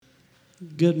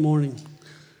Good morning.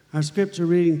 Our scripture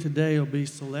reading today will be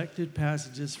selected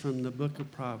passages from the book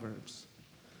of Proverbs.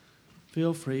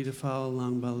 Feel free to follow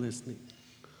along by listening.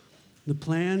 The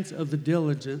plans of the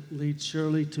diligent lead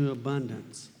surely to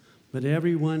abundance, but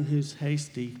everyone who's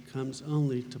hasty comes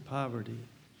only to poverty.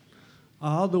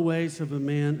 All the ways of a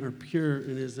man are pure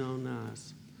in his own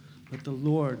eyes, but the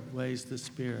Lord weighs the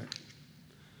spirit.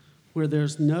 Where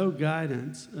there's no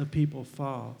guidance, a people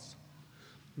falls,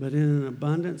 but in an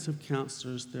abundance of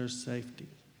counselors there's safety.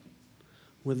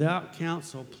 Without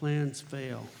counsel, plans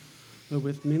fail, but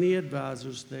with many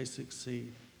advisors they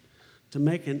succeed. To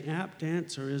make an apt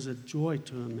answer is a joy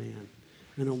to a man,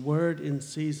 and a word in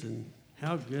season,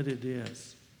 how good it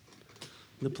is.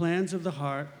 The plans of the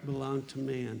heart belong to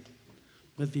man,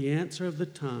 but the answer of the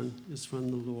tongue is from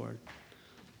the Lord.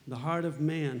 The heart of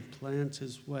man plans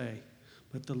his way,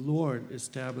 but the Lord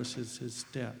establishes his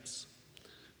steps.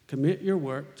 Commit your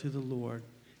work to the Lord,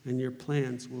 and your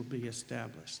plans will be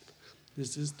established.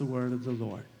 This is the word of the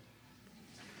Lord.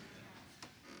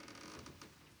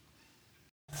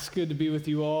 It's good to be with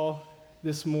you all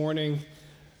this morning.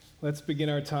 Let's begin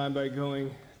our time by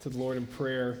going to the Lord in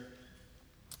prayer.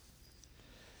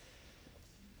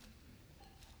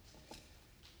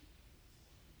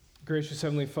 Gracious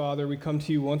Heavenly Father, we come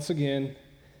to you once again,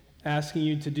 asking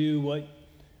you to do what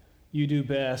you do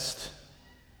best,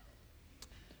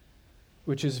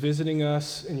 which is visiting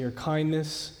us in your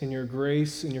kindness, in your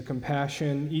grace, in your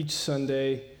compassion each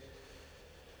Sunday,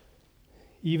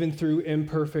 even through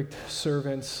imperfect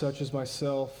servants such as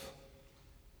myself.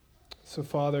 So,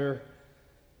 Father,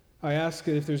 I ask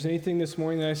that if there's anything this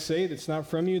morning that I say that's not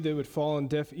from you, that would fall on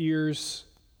deaf ears,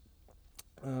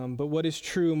 but what is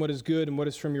true and what is good and what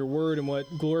is from your word and what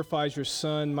glorifies your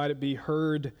Son, might it be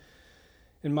heard,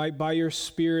 and might by your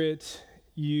Spirit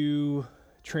you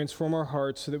transform our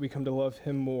hearts so that we come to love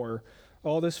him more.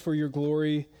 All this for your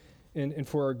glory and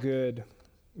for our good.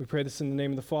 We pray this in the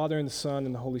name of the Father, and the Son,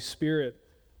 and the Holy Spirit.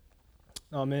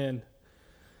 Amen.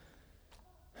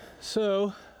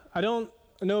 So, I don't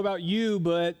know about you,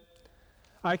 but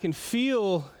I can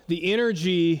feel the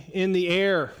energy in the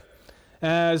air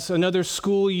as another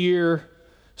school year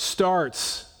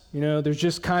starts. You know, there's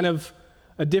just kind of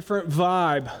a different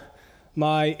vibe.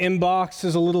 My inbox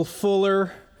is a little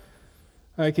fuller.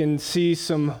 I can see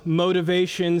some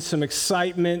motivation, some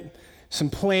excitement, some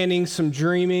planning, some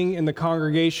dreaming in the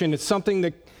congregation. It's something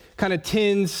that kind of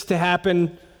tends to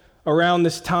happen around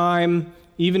this time,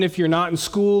 even if you're not in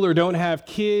school or don't have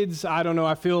kids. I don't know,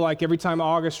 I feel like every time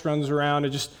August runs around,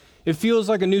 it feels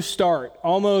like a new start,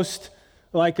 almost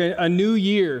like a new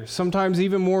year, sometimes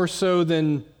even more so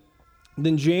than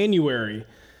January.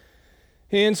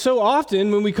 And so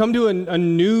often when we come to a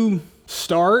new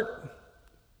start,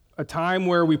 a time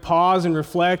where we pause and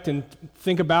reflect and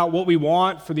think about what we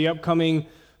want for the upcoming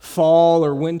fall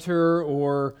or winter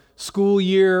or school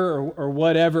year or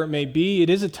whatever it may be, it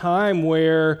is a time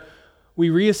where we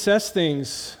reassess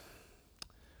things,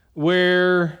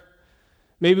 where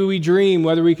maybe we dream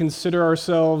whether we consider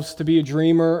ourselves to be a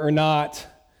dreamer or not.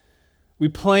 We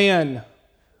plan.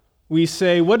 We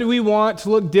say, what do we want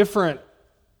to look different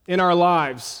in our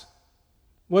lives?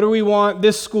 What do we want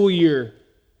this school year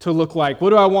to look like?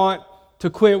 What do I want to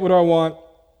quit? What do I want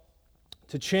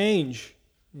to change?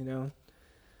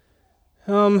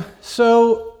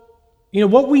 So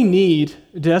what we need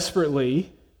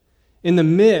desperately in the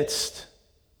midst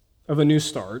of a new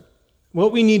start,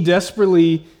 what we need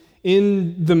desperately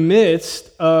in the midst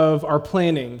of our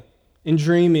planning and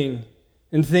dreaming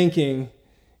and thinking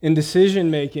and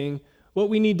decision making, what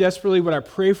we need desperately, what I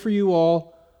pray for you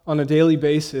all on a daily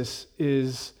basis,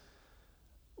 is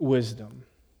wisdom.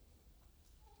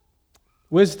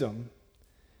 Wisdom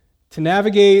to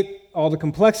navigate all the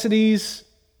complexities,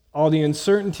 all the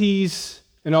uncertainties,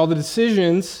 and all the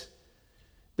decisions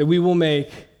that we will make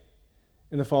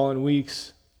in the following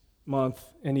weeks, month,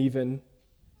 and even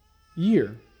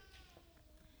year.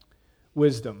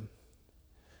 Wisdom.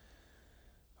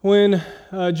 When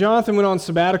Jonathan went on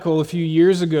sabbatical a few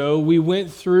years ago, we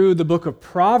went through the book of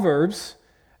Proverbs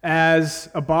as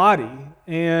a body,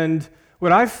 and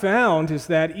what I've found is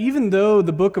that even though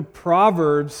the book of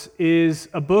Proverbs is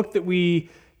a book that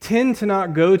we tend to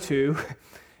not go to,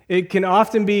 it can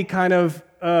often be kind of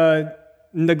a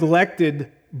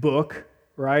neglected book,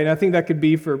 right? And I think that could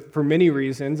be for many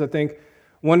reasons. I think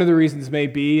one of the reasons may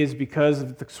be is because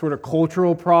of the sort of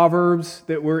cultural proverbs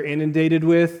that we're inundated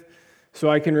with.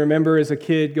 So I can remember as a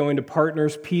kid going to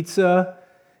Partners Pizza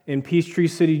in Peachtree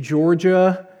City,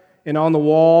 Georgia, and on the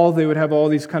wall they would have all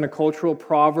these kind of cultural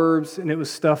proverbs, and it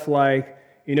was stuff like,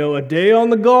 a day on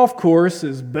the golf course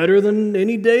is better than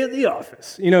any day at the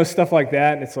office. Stuff like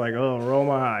that. And it's like, oh, roll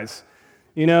my eyes.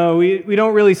 We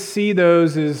don't really see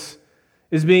those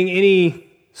as being any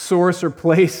source or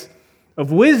place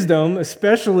of wisdom,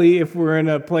 especially if we're in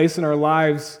a place in our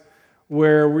lives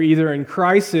where we're either in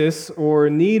crisis or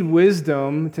need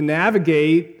wisdom to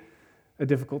navigate a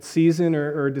difficult season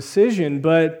or decision.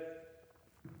 But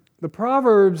the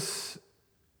Proverbs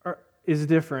is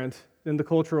different than the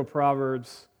cultural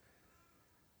proverbs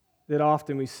that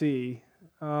often we see.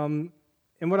 And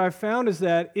what I've found is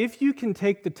that if you can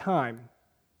take the time,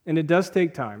 and it does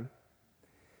take time,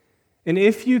 and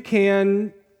if you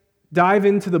can dive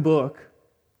into the book,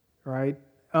 right,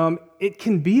 it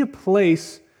can be a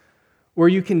place where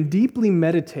you can deeply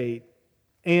meditate,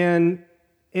 and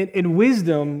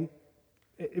wisdom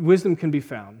can be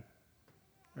found.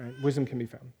 Right? Wisdom can be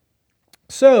found.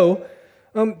 So,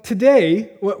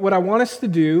 today, what I want us to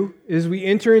do as we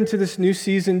enter into this new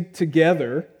season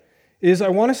together is I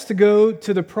want us to go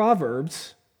to the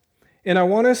Proverbs, and I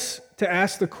want us to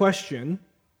ask the question,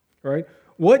 right?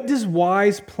 What does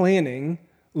wise planning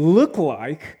look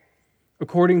like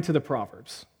according to the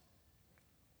Proverbs?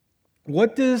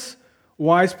 What does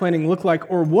wise planning look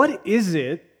like, or what is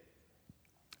it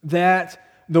that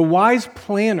the wise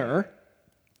planner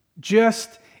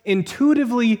just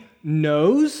intuitively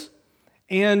knows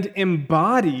and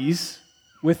embodies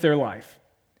with their life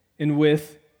and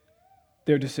with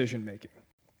their decision making?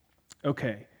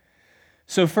 Okay,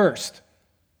 so first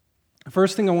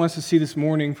thing I want us to see this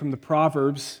morning from the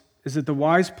Proverbs is that the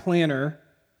wise planner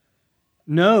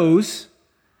knows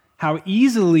how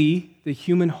easily the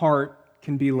human heart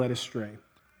can be led astray.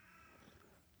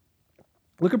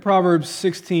 Look at Proverbs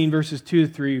 16, verses 2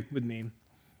 to 3 with me.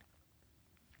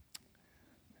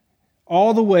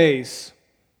 All the ways,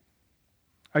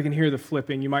 I can hear the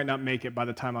flipping. You might not make it by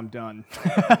the time I'm done.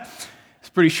 It's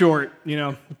pretty short,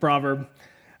 the proverb.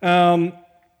 So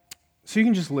you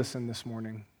can just listen this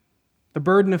morning. The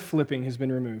burden of flipping has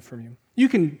been removed from you. You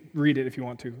can read it if you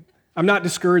want to. I'm not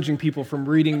discouraging people from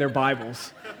reading their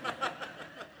Bibles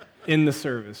in the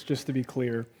service, just to be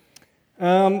clear.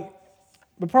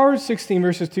 But Proverbs 16,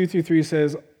 verses 2 through 3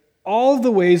 says, all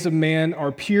the ways of man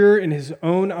are pure in his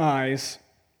own eyes,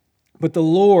 but the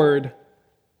Lord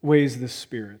weighs the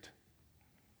spirit.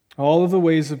 All of the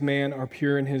ways of man are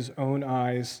pure in his own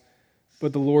eyes,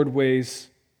 but the Lord weighs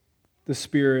the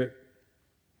spirit.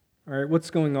 All right,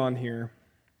 what's going on here?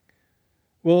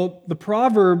 Well, the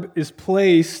proverb is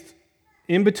placed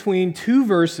in between two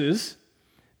verses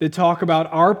that talk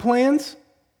about our plans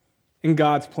and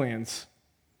God's plans.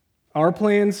 Our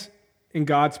plans and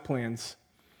God's plans.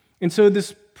 And so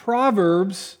the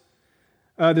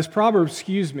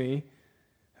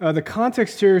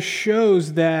context here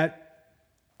shows that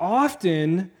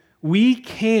often we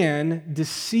can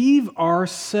deceive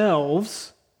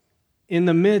ourselves in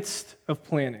the midst of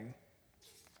planning.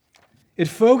 It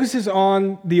focuses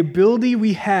on the ability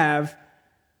we have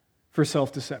for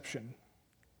self-deception.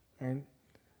 Right?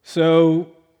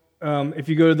 So, if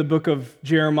you go to the book of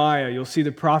Jeremiah, you'll see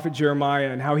the prophet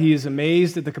Jeremiah and how he is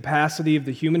amazed at the capacity of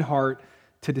the human heart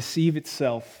to deceive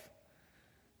itself.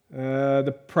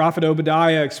 The prophet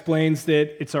Obadiah explains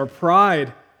that it's our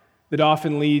pride that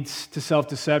often leads to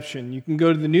self-deception. You can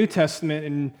go to the New Testament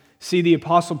and see the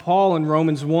Apostle Paul in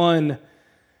Romans 1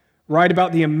 write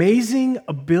about the amazing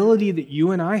ability that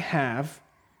you and I have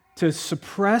to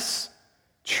suppress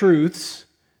truths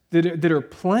that are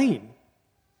plain,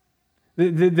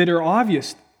 that are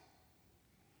obvious.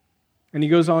 And he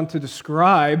goes on to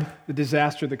describe the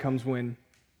disaster that comes when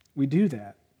we do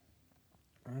that.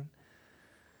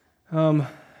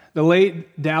 The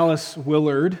late Dallas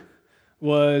Willard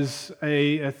was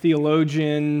a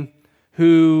theologian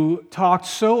who talked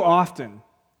so often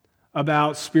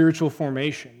about spiritual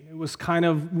formation. It was kind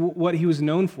of what he was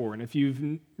known for, and if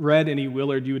you've read any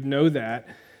Willard, you would know that.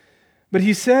 But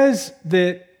he says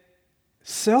that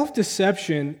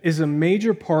self-deception is a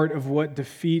major part of what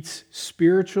defeats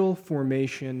spiritual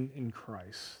formation in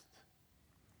Christ.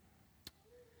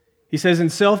 He says in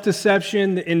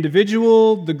self-deception, the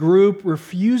individual, the group,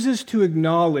 refuses to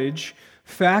acknowledge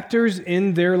factors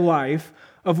in their life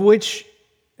of which,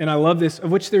 and I love this,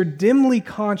 of which they're dimly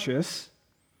conscious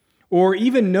or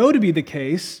even know to be the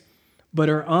case, but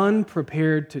are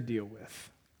unprepared to deal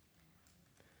with.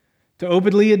 To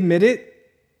openly admit it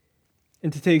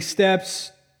and to take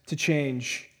steps to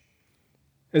change.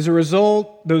 As a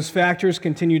result, those factors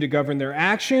continue to govern their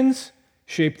actions,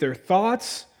 shape their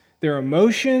thoughts, their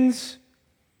emotions.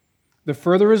 The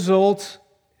further result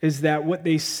is that what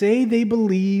they say they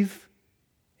believe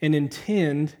and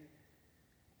intend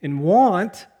and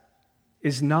want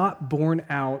is not borne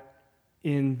out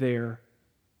in their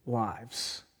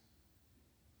lives.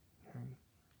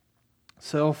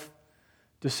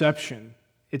 Self-deception.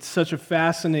 It's such a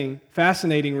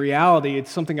fascinating reality.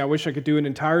 It's something I wish I could do an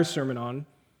entire sermon on.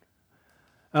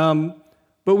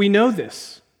 But we know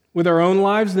this with our own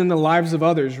lives and in the lives of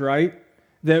others, right?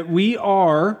 That we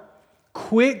are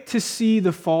quick to see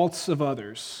the faults of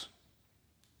others.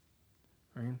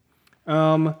 Right?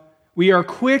 We are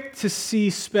quick to see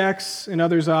specks in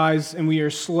others' eyes, and we are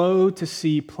slow to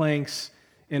see planks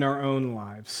in our own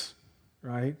lives,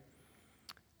 right?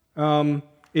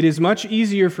 It is much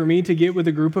easier for me to get with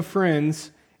a group of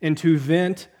friends and to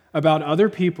vent about other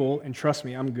people, and trust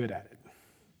me, I'm good at it,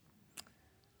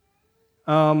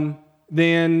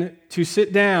 than to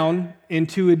sit down and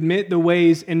to admit the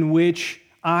ways in which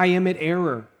I am at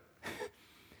error,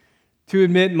 to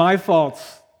admit my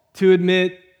faults, to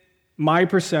admit my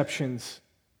perceptions,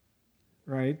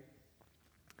 right?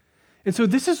 And so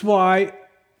this is why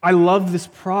I love this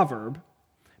proverb,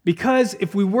 because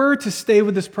if we were to stay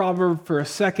with this proverb for a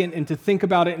second and to think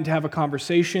about it and to have a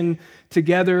conversation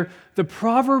together, the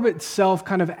proverb itself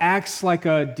kind of acts like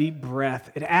a deep breath.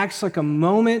 It acts like a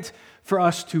moment for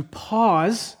us to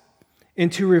pause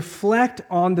and to reflect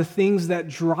on the things that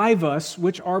drive us,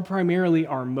 which are primarily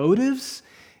our motives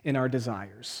and our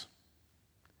desires,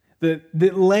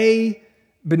 that lay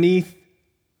beneath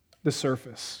the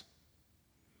surface,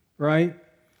 right?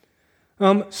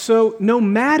 So no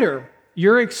matter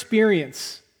your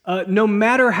experience, no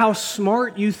matter how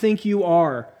smart you think you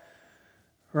are,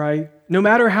 right? No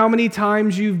matter how many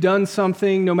times you've done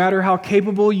something, no matter how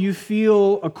capable you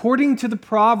feel, according to the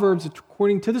Proverbs,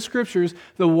 according to the Scriptures,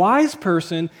 the wise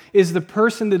person is the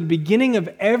person at the beginning of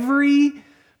every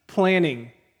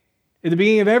planning, at the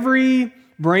beginning of every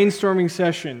brainstorming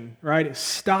session, right? Is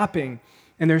stopping,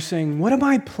 and they're saying, what am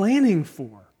I planning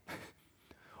for?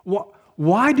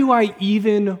 Why do I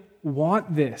even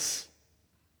want this?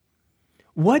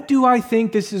 What do I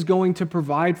think this is going to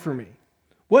provide for me?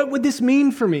 What would this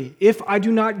mean for me if I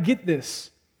do not get this?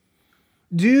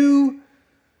 Does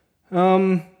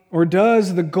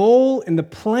the goal and the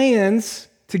plans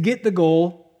to get the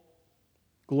goal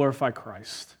glorify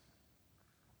Christ?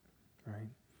 Right?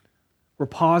 We're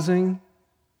pausing.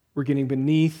 We're getting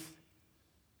beneath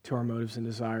to our motives and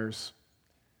desires.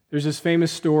 There's this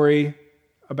famous story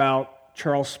about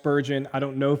Charles Spurgeon. I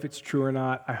don't know if it's true or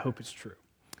not. I hope it's true.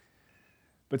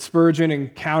 But Spurgeon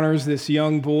encounters this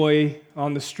young boy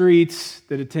on the streets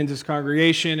that attends his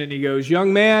congregation, and he goes,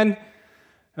 young man,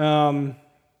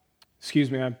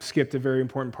 excuse me, I skipped a very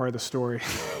important part of the story.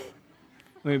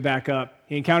 Let me back up.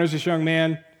 He encounters this young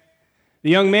man. The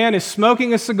young man is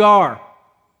smoking a cigar.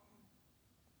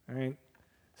 All right?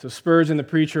 So Spurgeon, the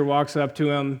preacher, walks up to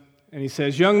him, and he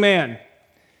says, young man,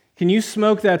 can you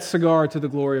smoke that cigar to the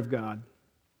glory of God?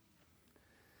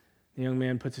 The young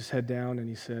man puts his head down and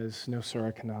he says, no, sir,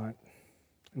 I cannot.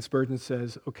 And Spurgeon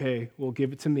says, okay, well,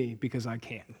 give it to me because I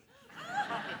can.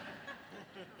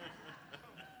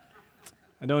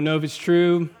 I don't know if it's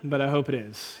true, but I hope it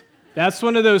is. That's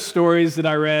one of those stories that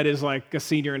I read as like a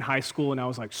senior in high school, and I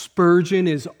was like, Spurgeon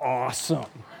is awesome,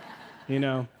 you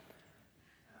know?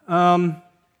 But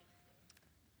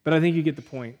I think you get the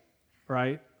point,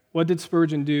 right? What did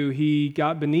Spurgeon do? He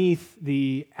got beneath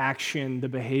the action, the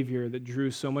behavior that drew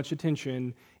so much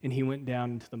attention, and he went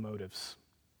down into the motives.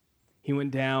 He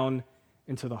went down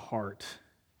into the heart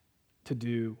to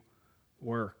do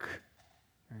work.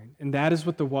 Right? And that is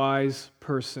what the wise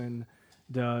person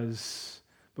does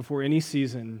before any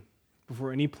season,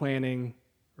 before any planning,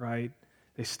 right?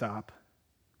 They stop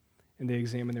and they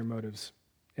examine their motives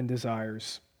and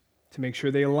desires to make sure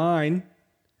they align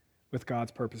with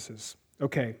God's purposes.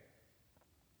 Okay.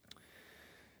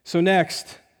 So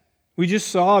next, we just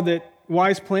saw that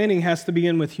wise planning has to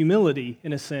begin with humility,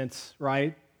 in a sense,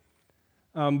 right?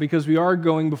 Because we are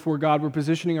going before God, we're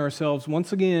positioning ourselves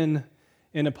once again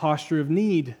in a posture of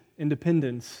need and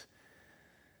dependence.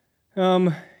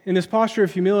 And this posture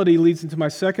of humility leads into my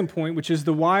second point, which is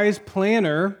the wise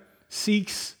planner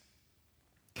seeks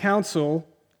counsel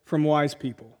from wise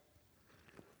people.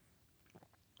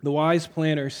 The wise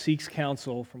planner seeks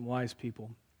counsel from wise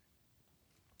people.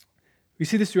 We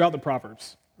see this throughout the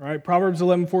Proverbs, right? Proverbs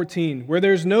 11:14, where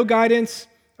there's no guidance,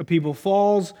 a people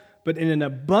falls, but in an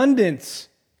abundance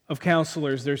of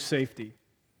counselors, there's safety.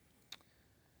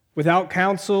 Without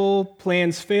counsel,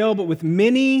 plans fail, but with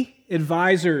many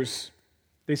advisors,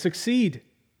 they succeed.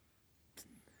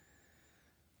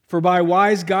 For by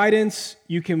wise guidance,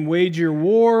 you can wage your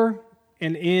war,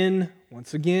 and in,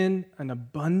 once again, an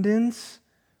abundance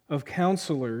of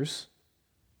counselors,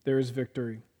 there is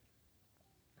victory.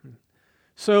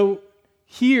 So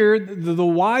here, the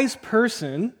wise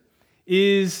person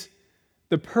is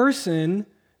the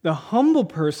humble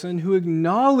person who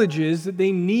acknowledges that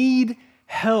they need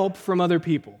help from other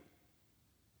people.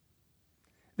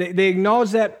 They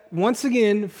acknowledge that once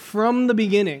again from the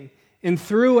beginning and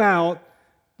throughout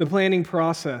the planning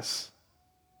process.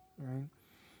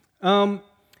 Right?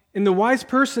 And the wise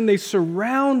person, they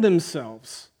surround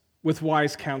themselves with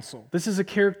wise counsel. This is a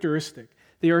characteristic.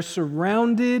 They are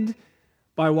surrounded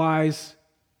by wise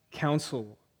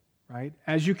counsel, right?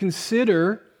 As you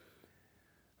consider,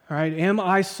 all right, am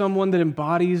I someone that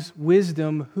embodies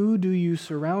wisdom? Who do you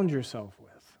surround yourself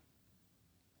with?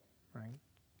 Right?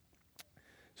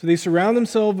 So they surround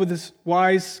themselves with this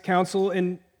wise counsel.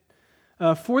 And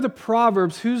for the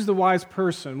Proverbs, who's the wise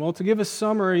person? Well, to give a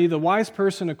summary, the wise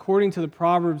person, according to the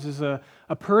Proverbs, is a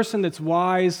person that's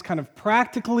wise kind of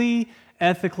practically,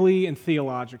 ethically, and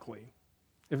theologically,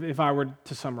 if I were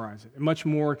to summarize it. And much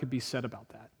more could be said about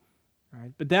that.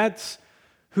 Right? But that's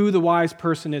who the wise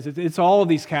person is. It's all of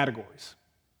these categories,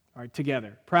 all right,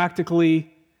 together.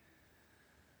 Practically,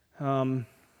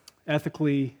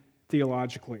 ethically,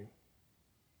 theologically.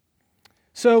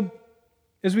 So,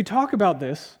 as we talk about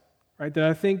this, right, that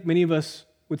I think many of us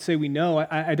would say we know,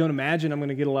 I don't imagine I'm going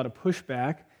to get a lot of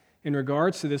pushback in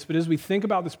regards to this, but as we think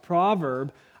about this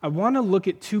proverb, I want to look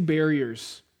at two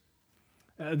barriers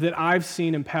that I've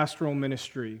seen in pastoral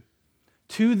ministry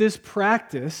to this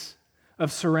practice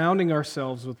of surrounding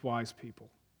ourselves with wise people.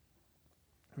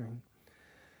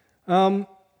 Right?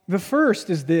 The first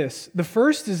is this. The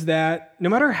first is that no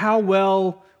matter how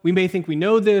well we may think we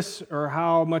know this or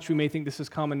how much we may think this is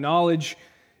common knowledge,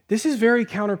 this is very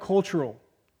countercultural.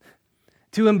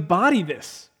 To embody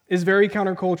this is very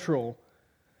countercultural.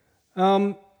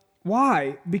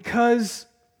 Why? Because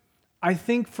I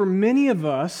think for many of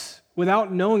us,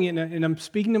 without knowing it, and I'm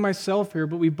speaking to myself here,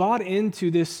 but we bought into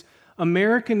this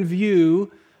American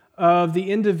view of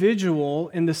the individual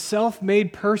and the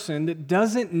self-made person that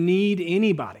doesn't need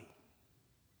anybody.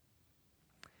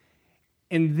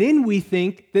 And then we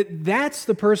think that that's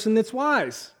the person that's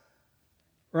wise,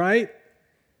 right?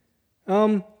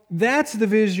 That's the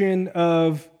vision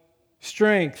of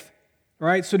strength,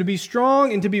 right? So to be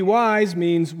strong and to be wise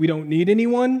means we don't need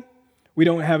anyone, we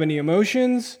don't have any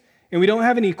emotions, and we don't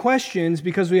have any questions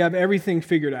because we have everything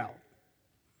figured out.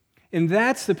 And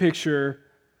that's the picture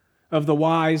of the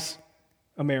wise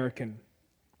American.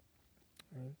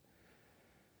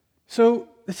 So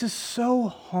this is so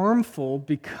harmful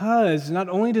because not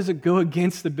only does it go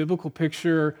against the biblical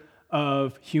picture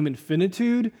of human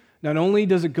finitude, not only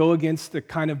does it go against the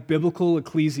kind of biblical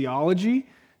ecclesiology,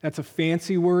 that's a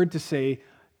fancy word to say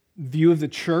view of the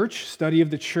church, study of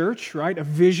the church, right? A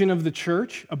vision of the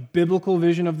church, a biblical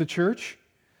vision of the church.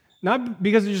 Not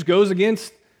because it just goes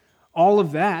against all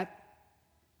of that,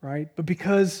 right? But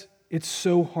because it's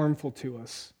so harmful to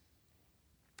us.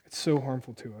 It's so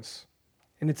harmful to us.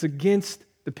 And it's against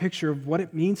the picture of what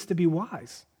it means to be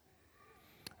wise.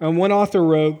 One author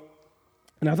wrote,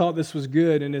 and I thought this was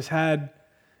good, and has had,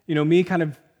 me kind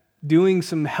of doing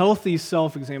some healthy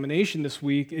self-examination this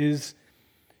week is,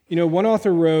 one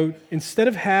author wrote, instead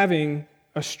of having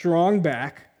a strong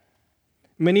back,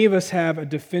 many of us have a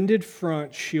defended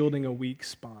front shielding a weak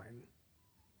spine.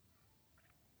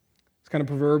 It's kind of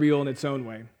proverbial in its own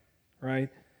way, right?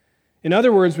 In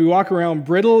other words, we walk around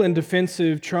brittle and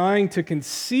defensive, trying to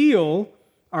conceal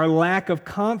our lack of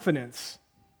confidence.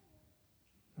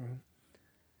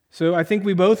 So I think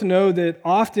we both know that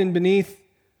often beneath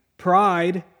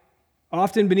pride,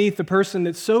 often beneath the person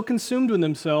that's so consumed with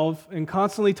themselves and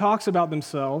constantly talks about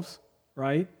themselves,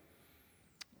 right?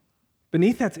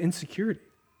 Beneath that's insecurity.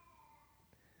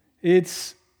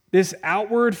 It's this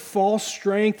outward false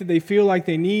strength that they feel like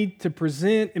they need to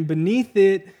present, and beneath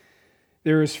it,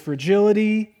 there is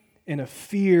fragility and a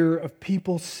fear of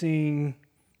people seeing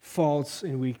faults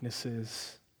and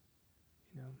weaknesses.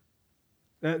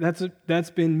 That's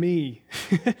been me.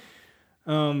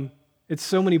 It's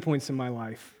so many points in my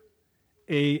life.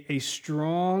 A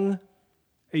strong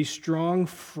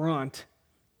front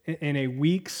and a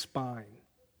weak spine,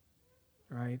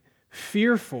 right?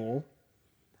 Fearful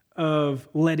of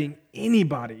letting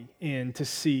anybody in to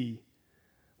see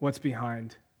what's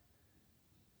behind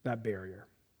that barrier.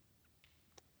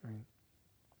 Right?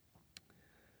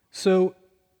 So,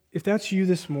 if that's you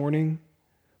this morning,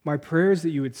 my prayer is that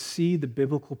you would see the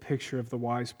biblical picture of the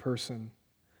wise person.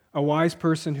 A wise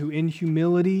person who in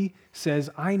humility says,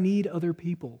 I need other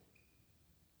people.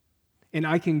 And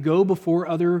I can go before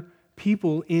other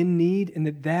people in need, and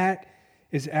that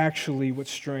is actually what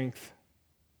strength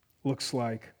looks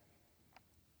like.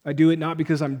 I do it not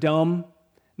because I'm dumb,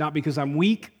 not because I'm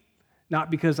weak, not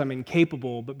because I'm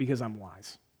incapable, but because I'm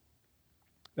wise.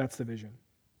 That's the vision.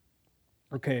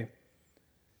 Okay.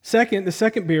 The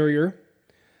second barrier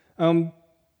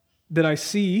that I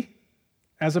see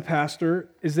as a pastor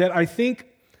is that I think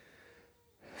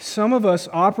some of us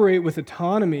operate with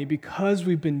autonomy because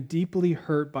we've been deeply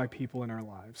hurt by people in our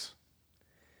lives.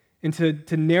 And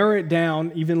to narrow it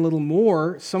down even a little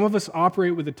more, some of us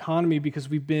operate with autonomy because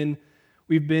we've been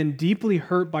deeply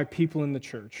hurt by people in the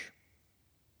church.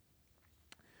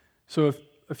 So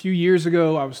a few years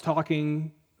ago, I was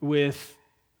talking with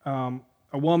a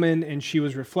woman, and she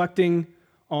was reflecting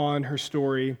on her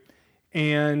story,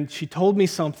 and she told me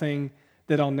something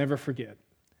that I'll never forget.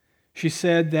 She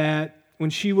said that when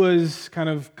she was kind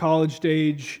of college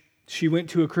age, she went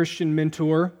to a Christian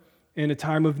mentor in a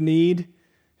time of need.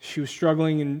 She was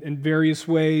struggling in various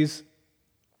ways,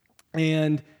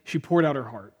 and she poured out her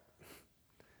heart.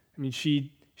 I mean,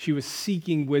 she was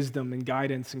seeking wisdom and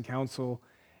guidance and counsel,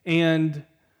 and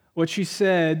what she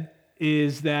said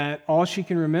is that all she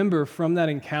can remember from that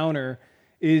encounter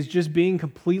is just being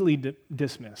completely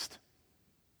dismissed.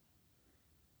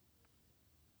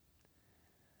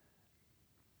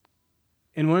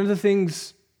 And one of the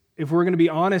things, if we're going to be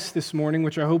honest this morning,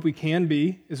 which I hope we can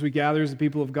be as we gather as the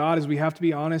people of God, is we have to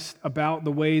be honest about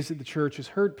the ways that the church has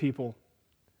hurt people.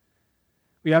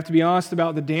 We have to be honest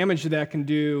about the damage that can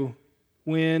do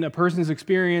when a person's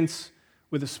experience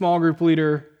with a small group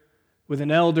leader, with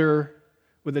an elder,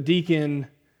 with a deacon,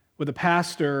 with a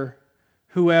pastor,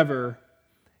 whoever,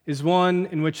 is one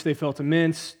in which they felt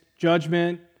immense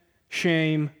judgment,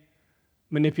 shame,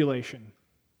 manipulation.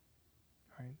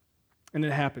 Right? And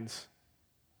it happens.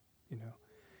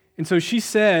 And so she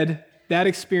said that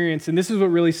experience, and this is what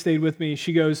really stayed with me.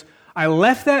 She goes, I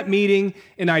left that meeting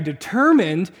and I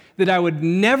determined that I would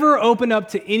never open up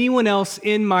to anyone else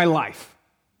in my life.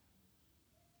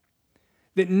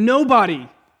 That nobody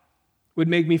would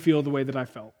make me feel the way that I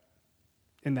felt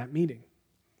in that meeting.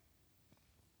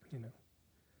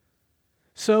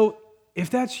 So if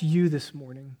that's you this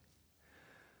morning,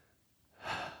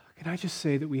 can I just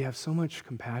say that we have so much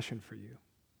compassion for you?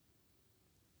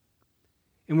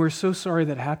 And we're so sorry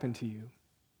that happened to you.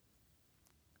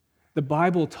 The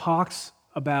Bible talks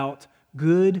about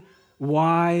good,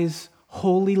 wise,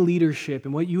 holy leadership,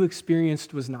 and what you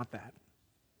experienced was not that.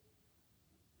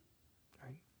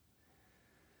 Right?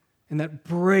 And that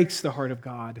breaks the heart of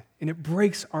God, and it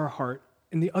breaks our heart.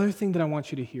 And the other thing that I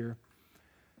want you to hear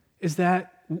is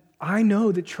that I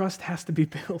know that trust has to be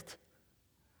built.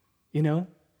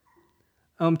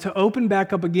 To open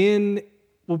back up again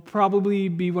will probably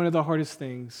be one of the hardest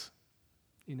things,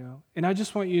 And I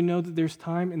just want you to know that there's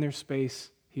time and there's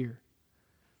space here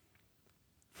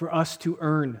for us to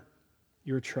earn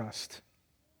your trust.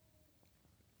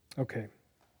 Okay.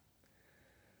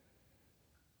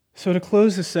 So to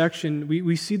close this section,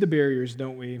 we see the barriers,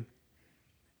 don't we?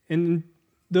 And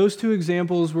those two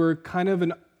examples were kind of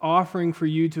an offering for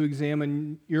you to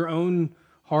examine your own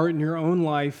heart and your own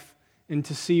life and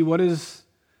to see what are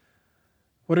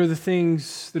the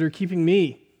things that are keeping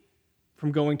me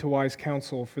from going to wise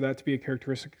counsel, for that to be a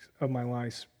characteristic of my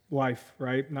life,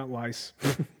 right? Not lice.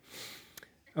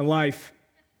 A life.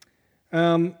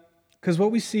 Because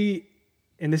what we see,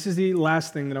 and this is the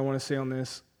last thing that I want to say on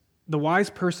this, the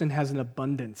wise person has an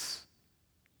abundance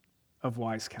of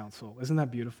wise counsel. Isn't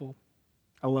that beautiful?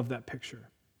 I love that picture.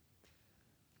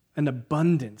 An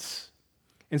abundance.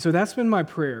 And so that's been my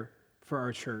prayer for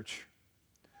our church.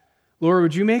 Lord,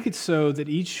 would you make it so that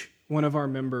each one of our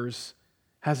members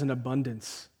has an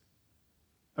abundance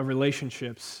of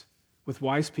relationships with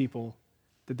wise people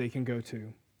that they can go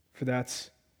to, for that's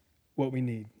what we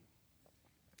need.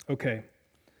 Okay.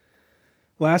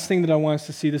 Last thing that I want us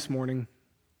to see this morning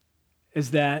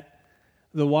is that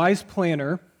the wise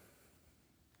planner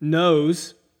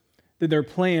knows that their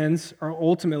plans are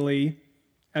ultimately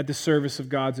at the service of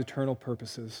God's eternal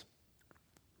purposes.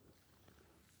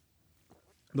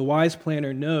 The wise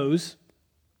planner knows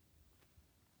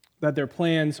that their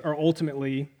plans are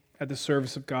ultimately at the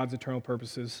service of God's eternal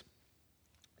purposes.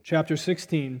 Chapter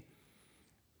 16,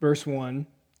 verse 1.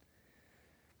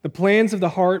 The plans of the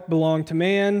heart belong to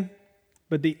man,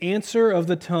 but the answer of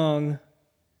the tongue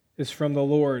is from the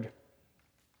Lord.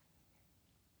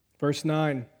 Verse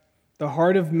 9. The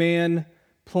heart of man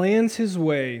plans his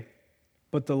way,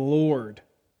 but the Lord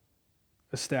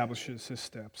establishes his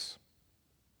steps.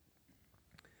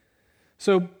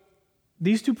 So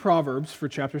these two proverbs for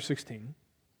chapter 16,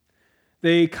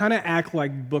 they kind of act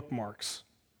like bookmarks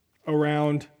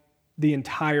around the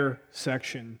entire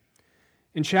section.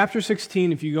 In chapter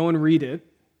 16, if you go and read it,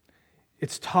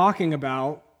 it's talking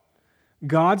about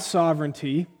God's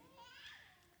sovereignty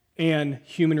and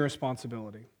human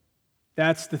responsibility.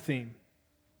 That's the theme.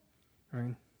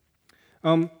 Right?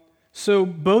 So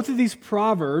both of these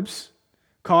proverbs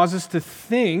cause us to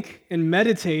think and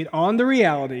meditate on the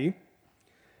reality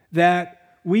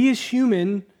that we as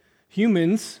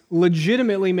humans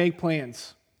legitimately make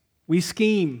plans. We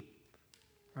scheme,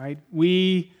 right?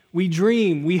 We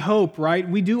dream, we hope, right?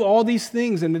 We do all these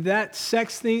things, and that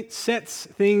sets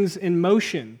things in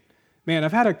motion. Man,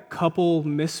 I've had a couple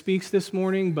misspeaks this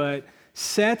morning, but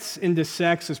sets into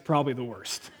sex is probably the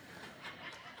worst.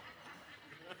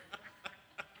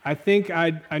 I think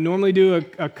I normally do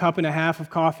a cup and a half of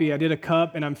coffee. I did a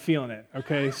cup, and I'm feeling it,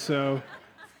 okay? So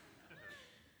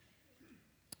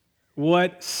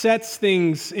what sets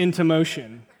things into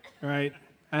motion, right?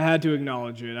 I had to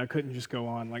acknowledge it. I couldn't just go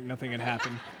on like nothing had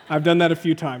happened. I've done that a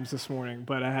few times this morning,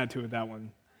 but I had to with that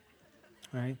one,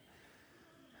 right?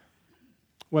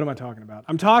 What am I talking about?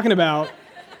 I'm talking about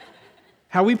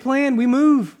how we plan, we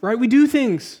move, right? We do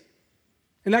things,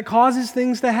 and that causes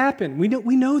things to happen. We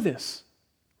know this,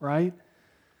 right?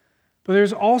 But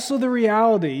there's also the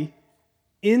reality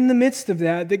in the midst of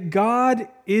that God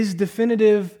is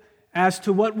definitive as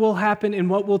to what will happen and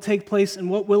what will take place and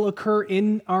what will occur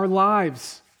in our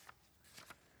lives.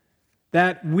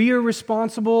 That we are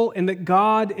responsible and that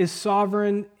God is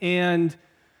sovereign, and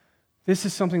this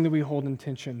is something that we hold in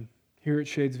tension here at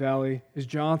Shades Valley. As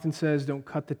Jonathan says, don't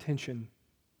cut the tension,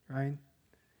 right?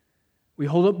 We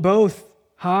hold up both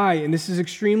high, and this is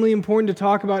extremely important to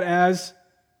talk about as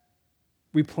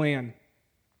we plan.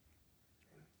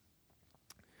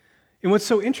 And what's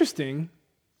so interesting,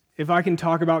 if I can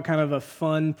talk about kind of a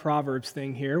fun Proverbs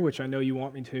thing here, which I know you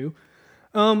want me to,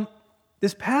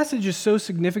 this passage is so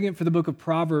significant for the book of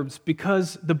Proverbs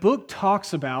because the book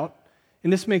talks about,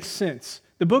 and this makes sense,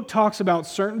 the book talks about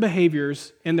certain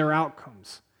behaviors and their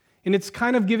outcomes. And it's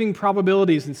kind of giving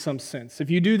probabilities in some sense. If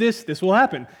you do this, this will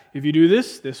happen. If you do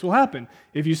this, this will happen.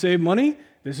 If you save money,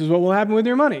 this is what will happen with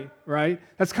your money, right?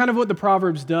 That's kind of what the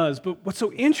Proverbs does. But what's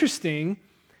so interesting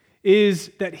is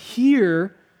that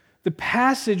here, the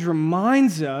passage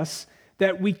reminds us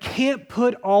that we can't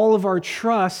put all of our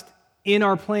trust in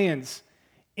our plans,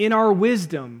 in our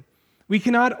wisdom. We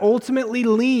cannot ultimately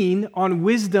lean on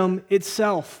wisdom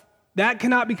itself. That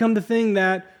cannot become the thing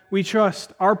that we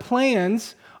trust. Our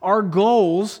plans, our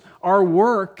goals, our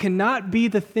work cannot be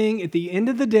the thing at the end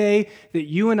of the day that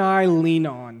you and I lean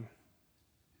on,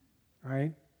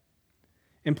 right?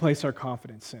 And place our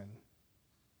confidence in.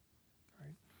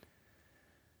 Right?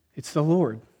 It's the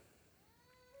Lord.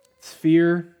 It's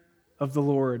fear of the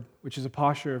Lord, which is a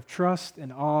posture of trust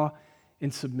and awe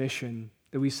and submission.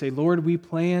 That we say, Lord, we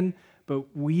plan,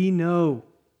 but we know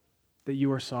that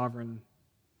you are sovereign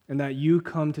and that you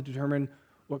come to determine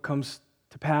what comes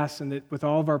to pass, and that with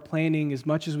all of our planning, as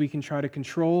much as we can try to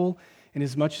control and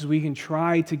as much as we can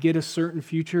try to get a certain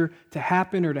future to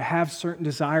happen or to have certain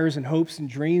desires and hopes and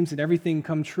dreams and everything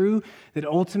come true, that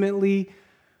ultimately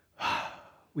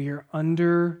we are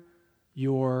under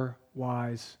your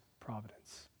wise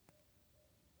providence.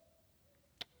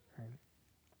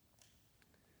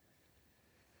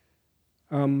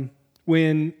 Right.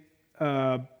 When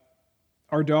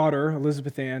our daughter,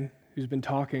 Elizabeth Ann, who's been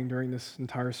talking during this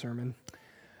entire sermon,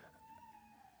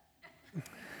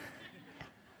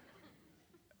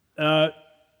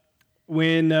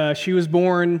 when she was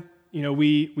born,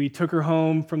 we took her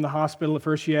home from the hospital. At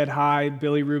first she had high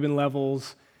bilirubin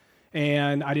levels,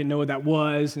 and I didn't know what that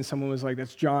was, and someone was like,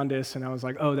 that's jaundice, and I was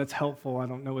like, oh, that's helpful. I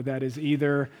don't know what that is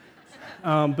either.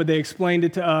 But they explained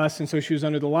it to us, and so she was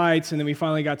under the lights, and then we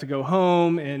finally got to go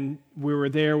home, and we were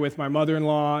there with my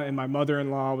mother-in-law, and my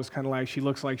mother-in-law was kind of like, she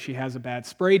looks like she has a bad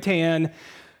spray tan.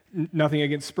 Nothing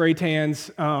against spray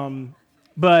tans,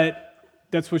 but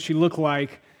that's what she looked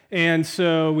like. And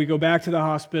so we go back to the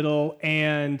hospital,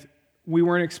 and we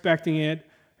weren't expecting it.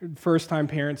 First-time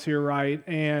parents here, right?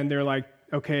 And they're like,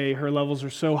 okay, her levels are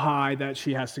so high that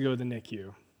she has to go to the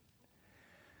NICU.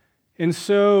 And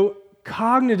so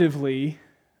cognitively,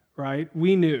 right,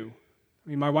 we knew. I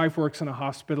mean, my wife works in a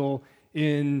hospital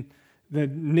in the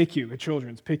NICU at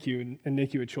Children's, PICU and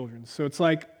NICU at Children's. So it's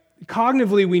like,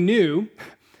 cognitively we knew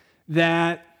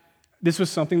that this was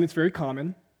something that's very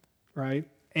common, right?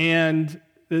 And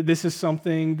this is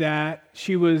something that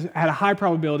had a high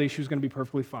probability she was going to be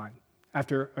perfectly fine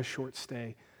after a short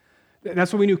stay.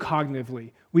 That's what we knew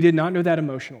cognitively. We did not know that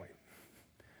emotionally.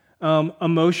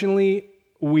 Emotionally,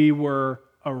 we were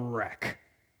a wreck.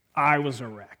 I was a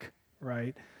wreck,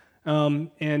 right?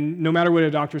 And no matter what a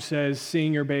doctor says,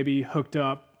 seeing your baby hooked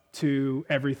up to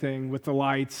everything with the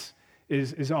lights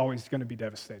is always going to be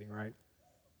devastating, right?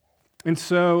 And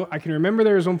so I can remember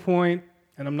there was one point,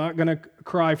 and I'm not going to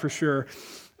cry for sure.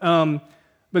 But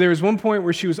there was one point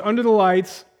where she was under the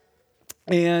lights,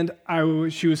 and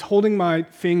she was holding my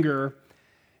finger,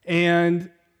 and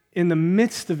in the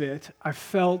midst of it, I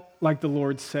felt like the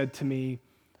Lord said to me,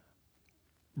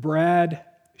 Brad,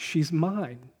 she's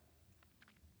mine.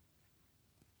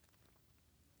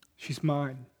 She's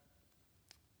mine.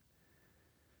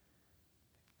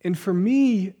 And for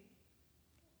me,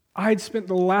 I had spent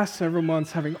the last several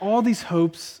months having all these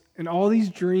hopes and all these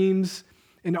dreams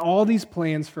and all these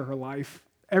plans for her life,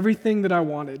 everything that I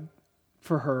wanted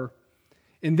for her.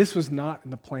 And this was not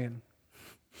in the plan.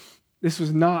 This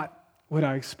was not what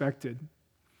I expected.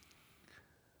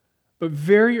 But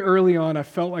very early on, I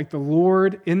felt like the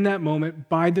Lord, in that moment,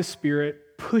 by the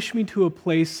Spirit, pushed me to a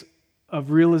place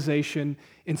of realization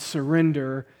and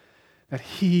surrender that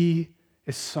He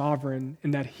is sovereign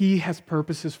and that He has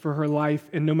purposes for her life.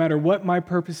 And no matter what my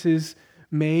purposes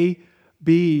may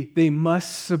be, they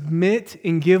must submit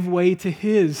and give way to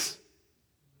His.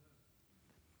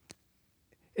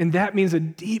 And that means a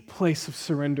deep place of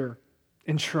surrender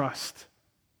and trust,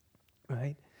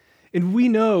 right? And we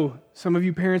know, some of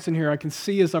you parents in here, I can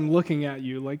see as I'm looking at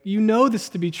you, like you know this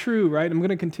to be true, right? I'm going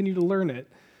to continue to learn it.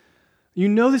 You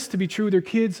know this to be true with your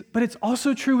kids, but it's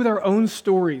also true with our own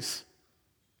stories.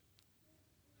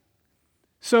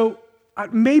 So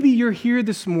maybe you're here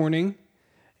this morning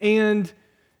and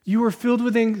you are filled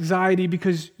with anxiety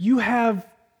because you have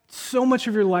so much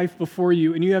of your life before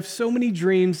you, and you have so many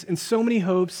dreams and so many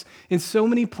hopes and so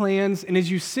many plans, and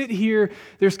as you sit here,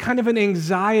 there's kind of an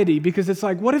anxiety because it's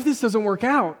like, what if this doesn't work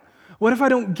out? What if I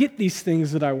don't get these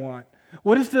things that I want?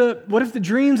 What if the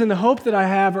dreams and the hope that I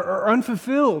have are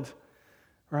unfulfilled,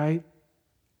 right?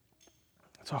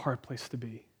 It's a hard place to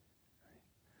be.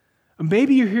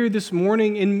 Maybe you're here this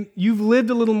morning and you've lived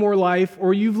a little more life,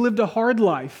 or you've lived a hard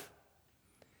life,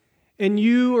 and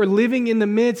you are living in the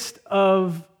midst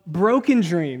of broken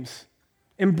dreams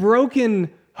and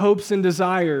broken hopes and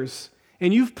desires,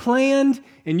 and you've planned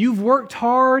and you've worked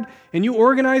hard and you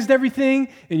organized everything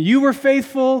and you were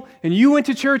faithful and you went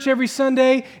to church every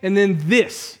Sunday, and then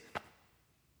this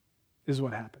is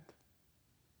what happened.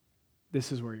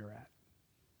 This is where you're at.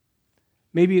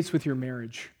 Maybe it's with your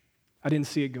marriage. I didn't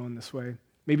see it going this way.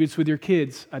 Maybe it's with your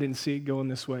kids. I didn't see it going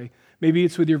this way. Maybe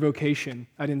it's with your vocation.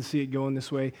 I didn't see it going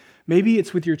this way. Maybe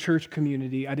it's with your church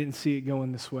community. I didn't see it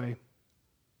going this way.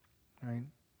 Right?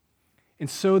 And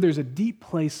so there's a deep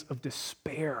place of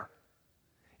despair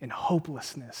and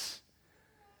hopelessness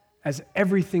as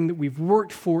everything that we've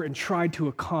worked for and tried to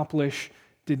accomplish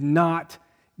did not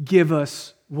give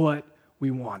us what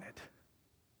we wanted.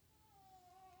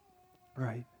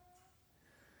 Right?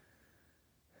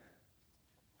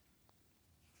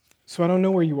 So I don't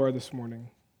know where you are this morning,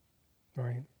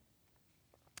 right?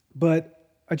 But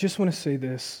I just want to say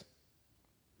this,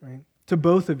 right? To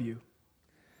both of you.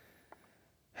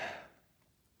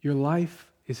 Your life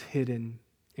is hidden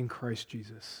in Christ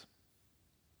Jesus.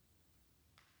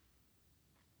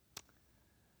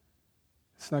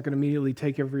 It's not going to immediately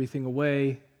take everything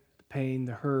away, the pain,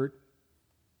 the hurt,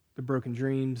 the broken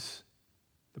dreams,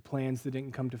 the plans that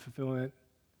didn't come to fulfillment.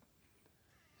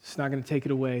 It's not going to take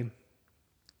it away.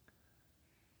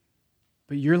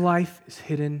 But your life is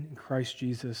hidden in Christ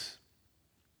Jesus.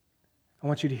 I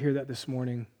want you to hear that this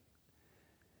morning.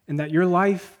 And that your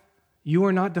life, you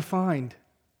are not defined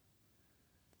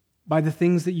by the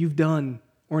things that you've done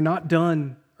or not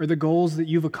done, or the goals that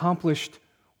you've accomplished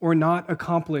or not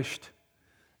accomplished.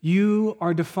 You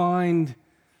are defined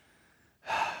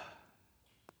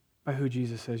by who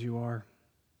Jesus says you are.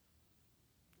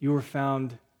 You are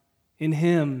found in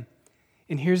Him.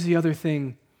 And here's the other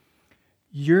thing.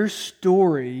 Your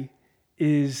story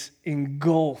is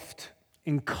engulfed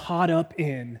and caught up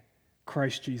in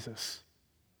Christ Jesus.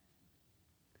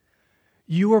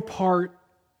 You are part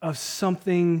of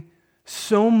something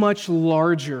so much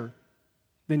larger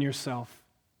than yourself.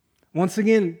 Once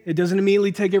again, it doesn't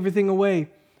immediately take everything away,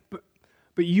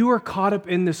 but you are caught up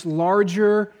in this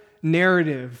larger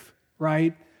narrative,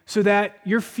 right? So that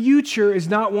your future is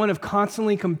not one of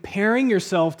constantly comparing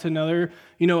yourself to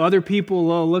other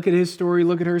people. Oh, look at his story,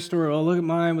 look at her story. Oh, look at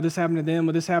mine. Will this happen to them?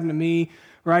 Will this happen to me?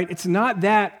 Right? It's not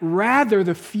that. Rather,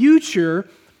 the future,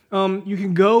 you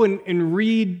can go and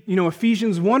read,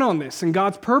 Ephesians 1 on this and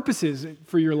God's purposes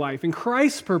for your life and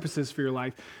Christ's purposes for your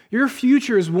life. Your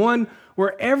future is one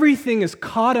where everything is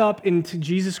caught up into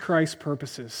Jesus Christ's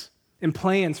purposes and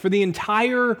plans for the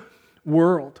entire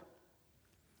world.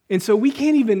 And so we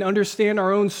can't even understand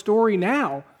our own story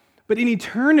now, but in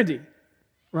eternity,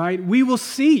 right, we will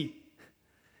see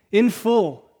in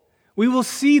full We will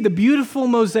see the beautiful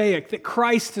mosaic that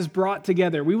Christ has brought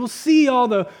together. We will see all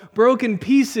the broken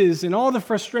pieces and all the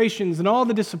frustrations and all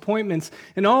the disappointments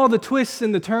and all the twists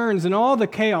and the turns and all the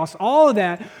chaos. All of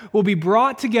that will be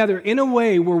brought together in a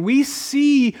way where we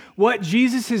see what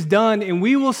Jesus has done and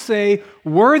we will say,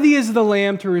 "Worthy is the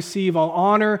Lamb to receive all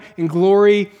honor and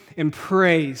glory and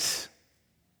praise.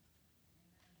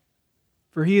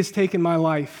 For he has taken my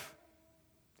life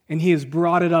and he has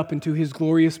brought it up into his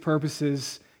glorious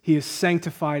purposes. He has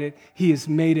sanctified it. He has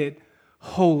made it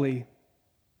holy."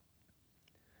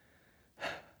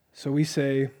 So we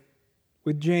say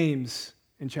with James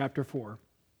in chapter 4,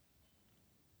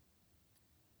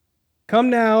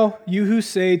 "Come now, you who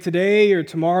say, 'Today or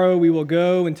tomorrow we will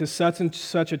go into such and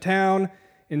such a town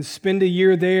and spend a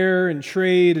year there and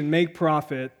trade and make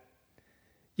profit,'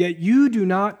 yet you do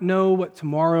not know what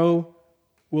tomorrow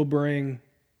will bring,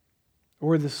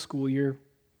 or the school year.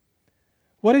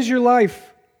 What is your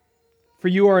life? For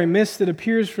you are a mist that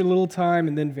appears for a little time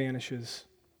and then vanishes.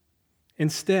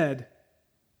 Instead,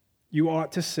 you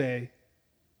ought to say,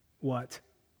 'What?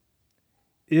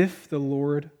 If the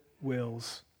Lord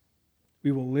wills,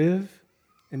 we will live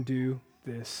and do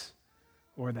this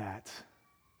or that.'"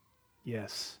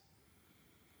 Yes,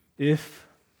 if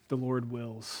the Lord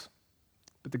wills.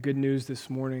 But the good news this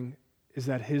morning is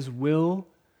that his will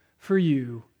for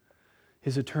you,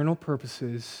 his eternal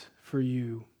purposes for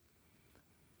you,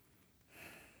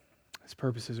 his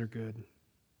purposes are good.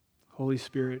 Holy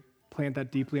Spirit, plant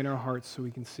that deeply in our hearts so we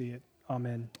can see it.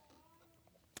 Amen.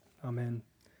 Amen.